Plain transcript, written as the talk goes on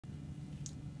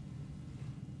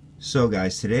So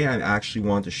guys, today I actually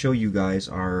want to show you guys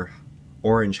our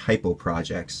Orange Hypo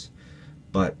projects.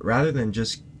 But rather than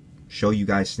just show you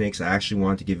guys snakes, I actually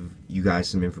want to give you guys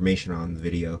some information on the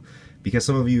video, because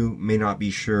some of you may not be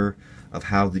sure of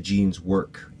how the genes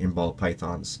work in ball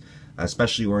pythons,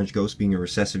 especially Orange Ghost being a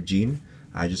recessive gene.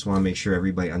 I just want to make sure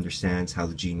everybody understands how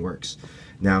the gene works.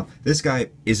 Now, this guy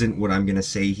isn't what I'm going to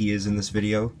say he is in this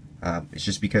video. It's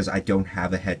just because I don't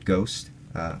have a het ghost.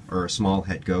 Or a small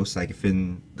het ghost. I can fit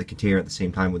in the container at the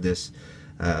same time with this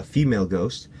female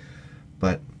ghost.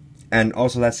 And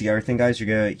also, that's the other thing, guys.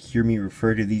 You're gonna hear me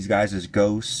refer to these guys as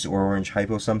ghosts or Orange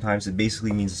Hypo sometimes. It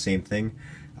basically means the same thing.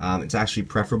 It's actually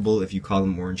preferable if you call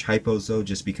them Orange Hypos, though,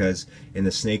 just because in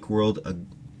the snake world,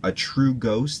 a true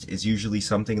ghost is usually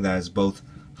something that is both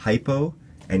hypo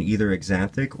and either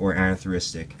exanthic or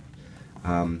anatheristic.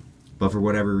 But for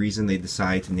whatever reason, they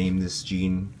decide to name this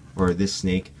gene or this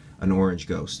snake an orange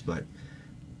ghost. But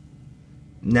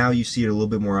now you see it a little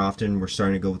bit more often. We're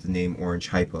starting to go with the name Orange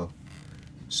Hypo.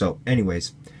 So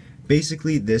anyways,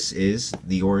 basically this is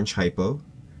the Orange Hypo,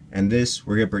 and this,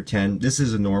 we're gonna pretend this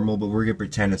is a normal, but we're gonna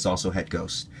pretend it's also het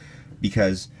ghost,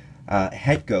 because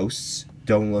het ghosts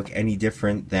don't look any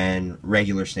different than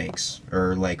regular snakes,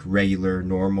 or like regular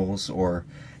normals, or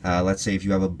let's say if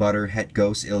you have a butter het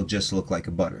ghost, it'll just look like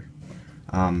a butter.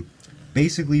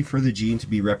 Basically, for the gene to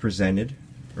be represented,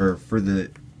 or for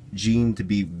the gene to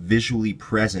be visually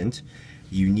present,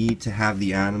 you need to have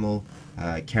the animal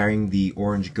carrying the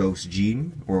orange ghost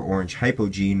gene or orange hypo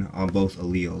gene on both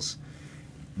alleles.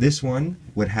 This one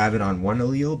would have it on one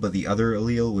allele, but the other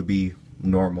allele would be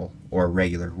normal or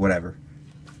regular, whatever.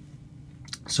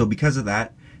 So because of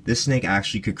that, this snake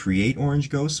actually could create orange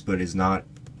ghosts, but is not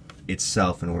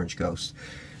itself an orange ghost.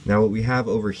 Now what we have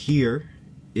over here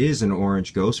is an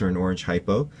orange ghost or an orange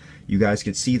hypo. You guys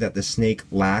can see that the snake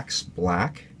lacks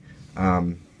black.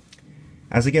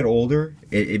 As they get older,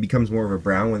 it becomes more of a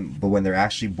brown, but when they're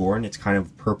actually born, it's kind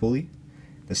of purpley.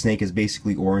 The snake is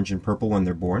basically orange and purple when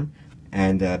they're born,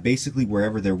 and basically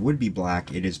wherever there would be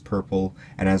black, it is purple,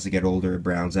 and as they get older, it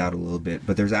browns out a little bit.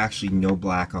 But there's actually no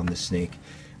black on the snake,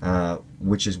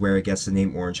 which is where it gets the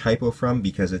name Orange Hypo from,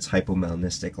 because it's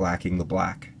hypomelanistic, lacking the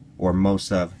black, or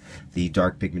most of the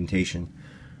dark pigmentation.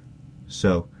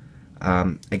 So,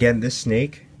 again, this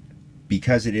snake,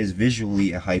 because it is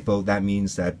visually a hypo, that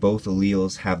means that both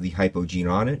alleles have the hypo gene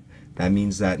on it. That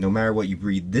means that no matter what you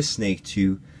breed this snake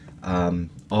to,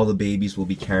 all the babies will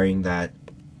be carrying that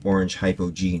orange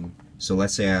hypo gene. So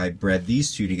let's say I bred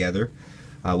these two together,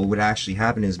 what would actually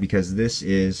happen is, because this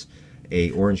is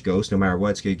a orange ghost, no matter what,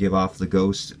 it's going to give off the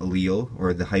ghost allele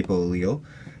or the hypo allele,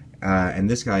 and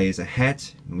this guy is a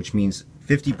het, which means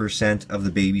 50% of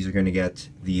the babies are going to get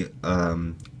the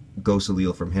ghost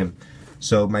allele from him.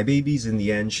 So my babies in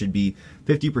the end should be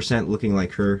 50% looking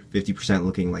like her, 50%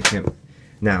 looking like him.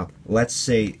 Now, let's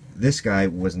say this guy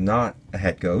was not a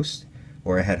het ghost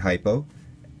or a het hypo.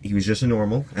 He was just a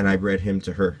normal, and I bred him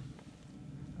to her.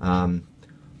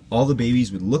 All the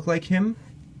babies would look like him,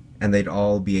 and they'd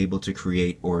all be able to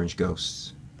create orange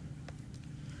ghosts.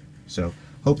 So,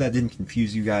 hope that didn't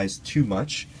confuse you guys too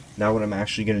much. Now what I'm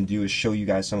actually going to do is show you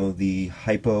guys some of the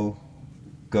hypo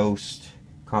ghost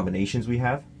combinations we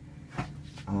have.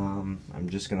 I'm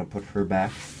just going to put her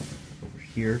back over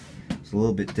here. It's a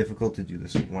little bit difficult to do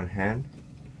this with one hand,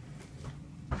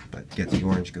 but get the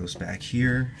orange ghost back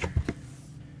here,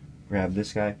 grab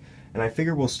this guy, and I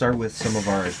figure we'll start with some of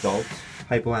our adult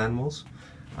hypo animals.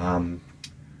 The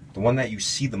one that you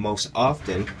see the most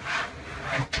often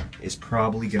is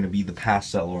probably going to be the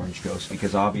pastel orange ghost,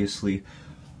 because obviously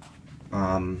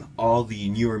all the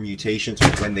newer mutations,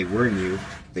 when they were new,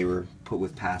 they were put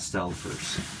with pastel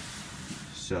first.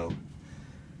 So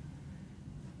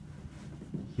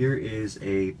here is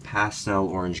a pastel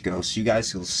orange ghost. You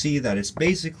guys will see that it's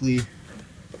basically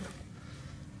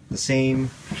the same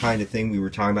kind of thing we were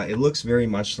talking about. It looks very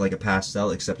much like a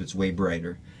pastel, except it's way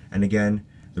brighter. And again,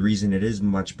 the reason it is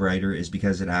much brighter is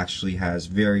because it actually has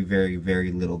very, very,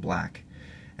 very little black.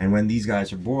 And when these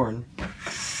guys are born,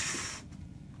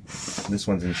 this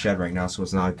one's in shed right now, so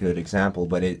it's not a good example,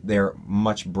 but they're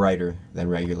much brighter than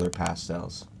regular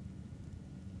pastels.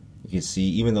 You can see,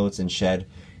 even though it's in shed,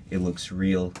 it looks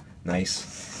real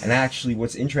nice. And actually,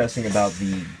 what's interesting about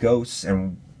the ghosts,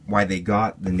 and why they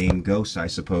got the name ghost, I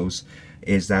suppose,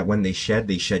 is that when they shed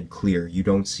clear. You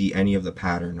don't see any of the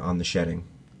pattern on the shedding.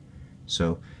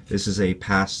 So this is a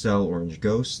pastel orange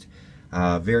ghost,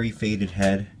 very faded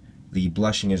head. The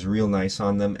blushing is real nice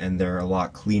on them, and they're a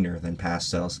lot cleaner than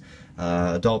pastels.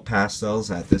 Adult pastels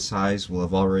at this size will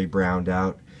have already browned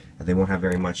out, and they won't have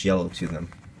very much yellow to them.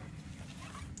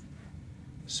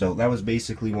 So that was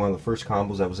basically one of the first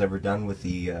combos that was ever done with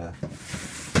the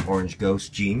Orange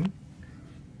Ghost gene.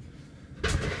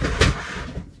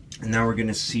 And now we're going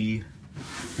to see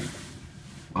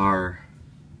our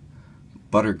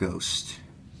Butter Ghost.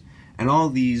 And all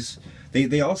these,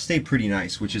 they all stay pretty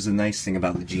nice, which is a nice thing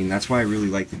about the gene. That's why I really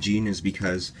like the gene, is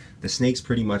because the snakes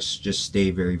pretty much just stay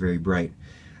very, very bright.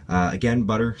 Again,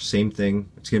 butter, same thing.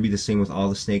 It's going to be the same with all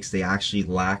the snakes. They actually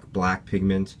lack black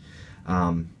pigment.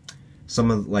 Some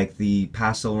of, like the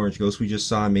pastel orange ghost we just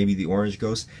saw, and maybe the orange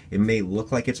ghost, it may look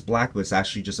like it's black, but it's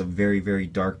actually just a very, very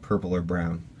dark purple or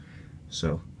brown.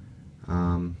 So,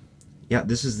 yeah,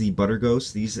 this is the Butter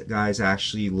Ghost. These guys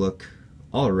actually look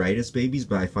alright as babies,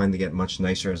 but I find they get much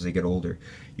nicer as they get older.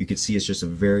 You can see it's just a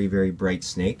very, very bright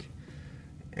snake.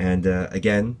 And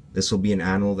again, this will be an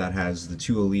animal that has the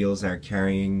two alleles that are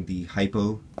carrying the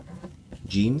hypo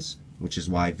genes, which is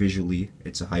why visually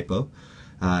it's a hypo.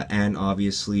 And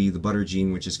obviously the butter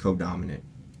gene, which is co-dominant,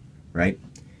 right?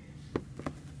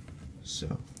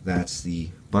 So that's the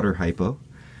Butter Hypo.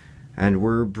 And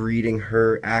we're breeding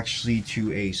her actually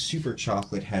to a super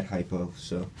chocolate head hypo,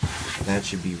 so that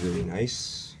should be really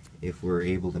nice if we're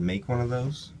able to make one of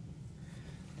those.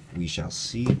 We shall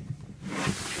see.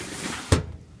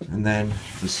 And then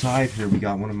beside her we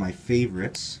got one of my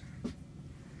favorites,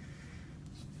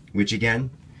 which again,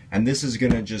 and this is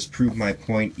going to just prove my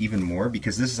point even more,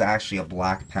 because this is actually a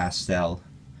black pastel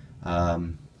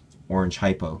Orange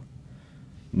Hypo.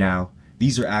 Now,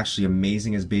 these are actually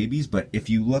amazing as babies, but if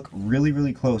you look really,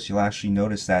 really close, you'll actually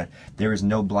notice that there is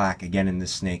no black again in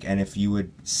this snake. And if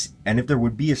there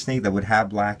would be a snake that would have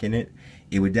black in it,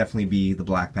 it would definitely be the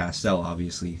black pastel,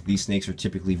 obviously. These snakes are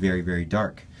typically very, very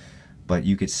dark. But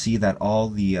you could see that all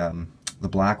the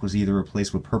black was either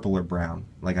replaced with purple or brown,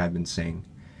 like I've been saying.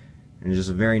 And it's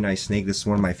just a very nice snake. This is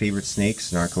one of my favorite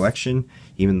snakes in our collection,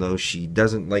 even though she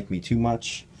doesn't like me too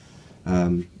much.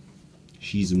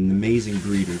 She's an amazing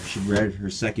breeder. She bred her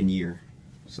second year.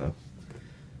 So,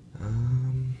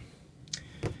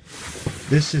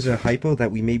 this is a hypo that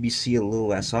we maybe see a little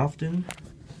less often.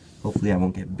 Hopefully I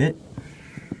won't get bit.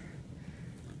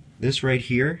 This right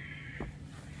here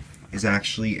is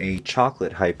actually a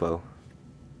chocolate hypo.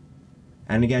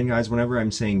 And again, guys, whenever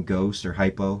I'm saying ghost or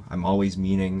hypo, I'm always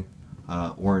meaning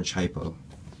Orange Hypo.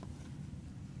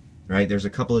 Right? There's a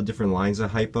couple of different lines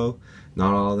of hypo.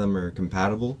 Not all of them are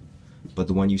compatible, but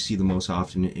the one you see the most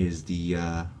often is the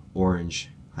Orange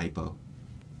Hypo.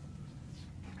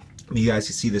 You guys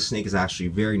can see this snake is actually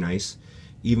very nice.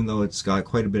 Even though it's got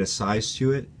quite a bit of size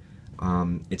to it,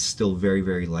 it's still very,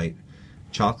 very light.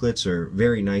 Chocolates are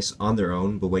very nice on their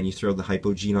own, but when you throw the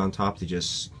hypo gene on top, they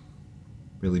just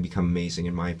really become amazing,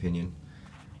 in my opinion.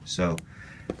 So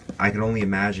I can only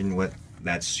imagine what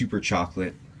that super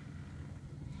chocolate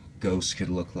ghost could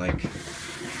look like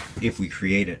if we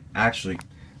create it. Actually,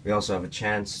 we also have a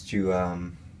chance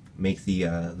to make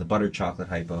the butter chocolate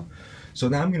hypo. So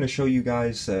now I'm going to show you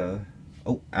guys.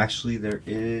 Oh, actually, there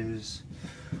is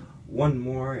one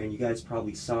more, and you guys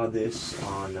probably saw this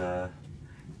on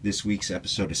this week's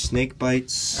episode of Snake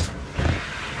Bites.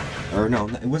 Or no,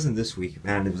 it wasn't this week,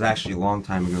 man. It was actually a long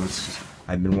time ago.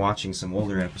 I've been watching some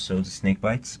older episodes of Snake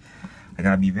Bites. I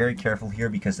gotta be very careful here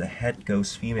because the head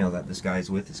ghost female that this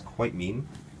guy's with is quite mean.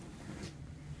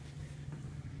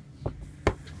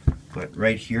 But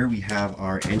right here we have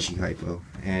our Orange Hypo,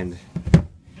 and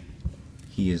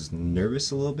he is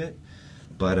nervous a little bit.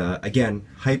 But again,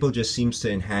 hypo just seems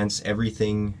to enhance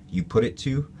everything you put it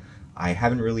to. I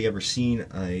haven't really ever seen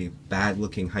a bad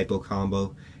looking hypo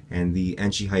combo, and the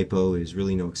Orange Hypo is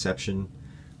really no exception.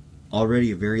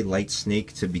 Already a very light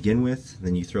snake to begin with,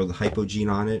 then you throw the hypo gene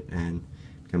on it and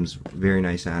it becomes a very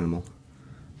nice animal.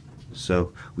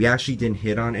 So we actually didn't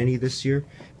hit on any this year.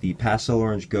 The pastel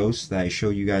orange ghost that I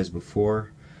showed you guys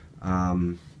before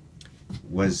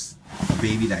was a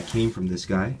baby that came from this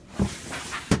guy.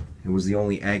 It was the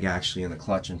only egg actually in the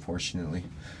clutch, unfortunately.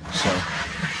 So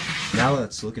now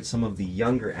let's look at some of the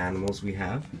younger animals we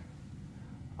have.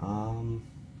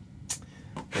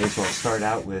 Okay, so I'll start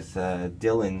out with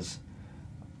Dylan's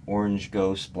Orange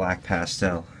Ghost Black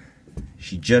Pastel.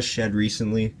 She just shed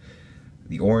recently.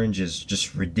 The orange is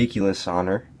just ridiculous on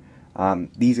her.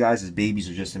 These guys as babies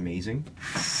are just amazing.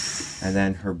 And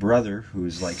then her brother,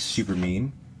 who's like super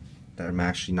mean, that I'm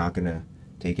actually not going to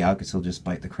take out because he'll just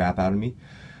bite the crap out of me.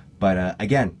 But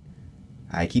again,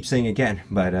 I keep saying again,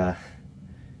 but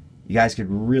you guys could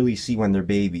really see when they're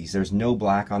babies. There's no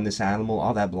black on this animal.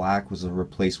 All that black was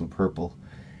replaced with purple.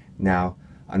 Now,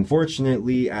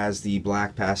 unfortunately, as the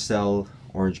black pastel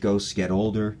orange ghosts get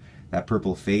older, that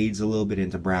purple fades a little bit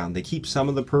into brown. They keep some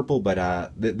of the purple,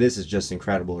 but this is just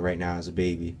incredible right now as a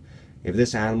baby. if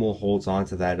this animal holds on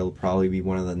to that, it'll probably be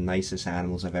one of the nicest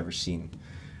animals I've ever seen.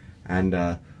 And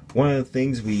one of the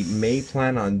things we may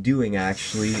plan on doing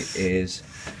actually is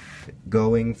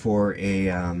going for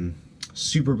a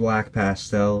super black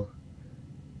pastel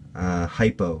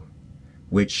hypo,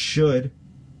 which should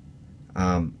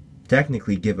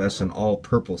technically give us an all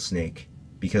purple snake,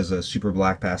 because a super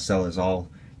black pastel is all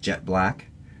jet black,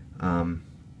 and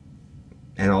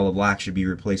all the black should be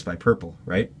replaced by purple,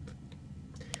 right?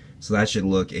 So that should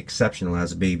look exceptional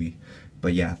as a baby.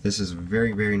 But yeah, this is a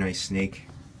very, very nice snake.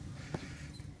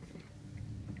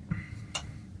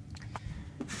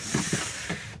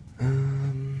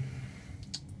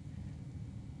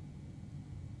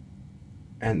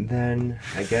 And then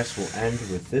I guess we'll end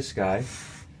with this guy.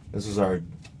 This is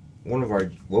one of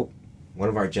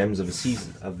our gems of the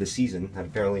season that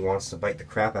apparently wants to bite the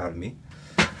crap out of me.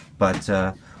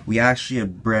 But we actually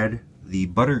have bred the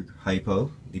butter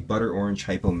hypo, the butter orange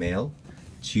hypo male,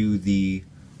 to the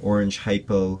orange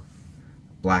hypo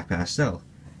black pastel,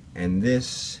 and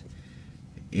this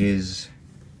is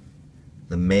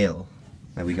the male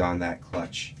that we got in that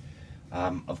clutch.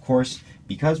 Of course,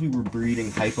 because we were breeding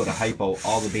hypo to hypo,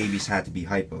 all the babies had to be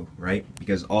hypo, right?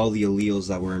 Because all the alleles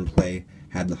that were in play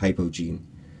had the hypo gene.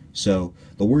 So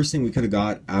the worst thing we could have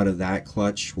got out of that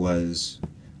clutch was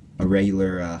a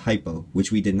regular hypo,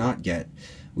 which we did not get.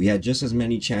 We had just as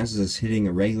many chances of hitting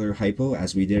a regular hypo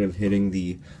as we did of hitting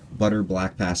the butter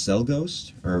black pastel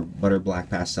ghost, or butter black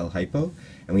pastel hypo,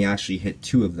 and we actually hit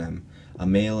 2 of them, a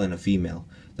male and a female.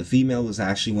 The female was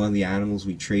actually one of the animals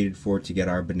we traded for to get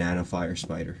our banana fire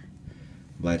spider.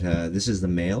 But this is the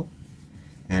male,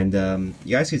 and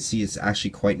you guys can see it's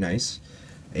actually quite nice.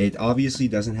 It obviously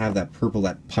doesn't have that purple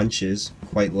that punches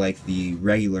quite like the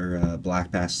regular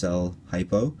black pastel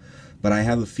hypo, but I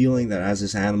have a feeling that as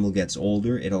this animal gets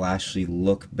older, it'll actually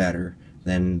look better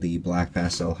than the black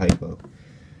pastel hypo.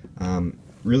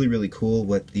 Really, really cool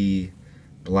what the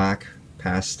black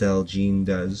pastel gene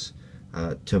does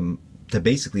to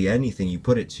basically anything you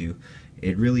put it to.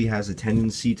 It really has a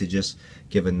tendency to just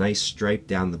give a nice stripe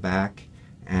down the back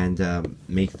and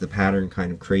make the pattern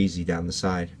kind of crazy down the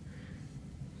side.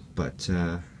 But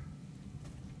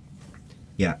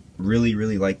yeah, really,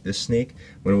 really like this snake.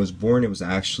 When it was born, it was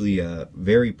actually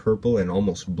very purple and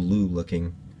almost blue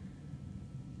looking.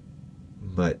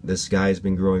 But this guy has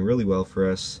been growing really well for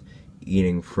us,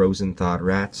 eating frozen thawed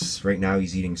rats. Right now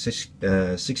he's eating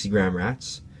 60-gram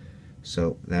rats,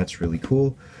 so that's really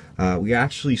cool. We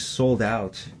actually sold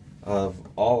out of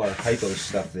all our hypo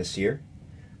stuff this year.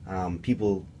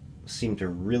 People seem to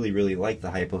really, really like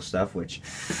the hypo stuff, which,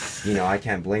 you know, I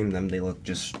can't blame them. They look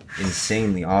just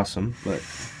insanely awesome. But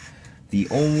the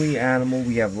only animal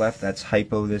we have left that's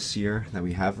hypo this year that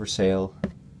we have for sale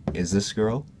is this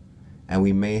girl, and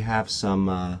we may have some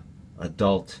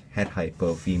adult het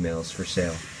hypo females for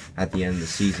sale at the end of the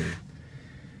season.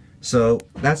 So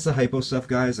that's the hypo stuff,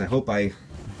 guys. I hope I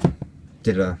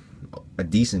did a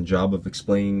decent job of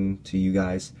explaining to you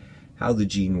guys how the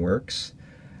gene works.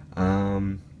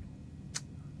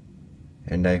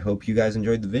 And I hope you guys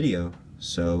enjoyed the video.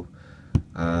 So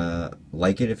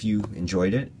like it if you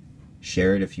enjoyed it,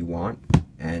 share it if you want,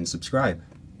 and subscribe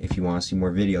if you want to see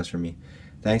more videos from me.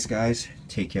 Thanks, guys.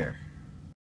 Take care.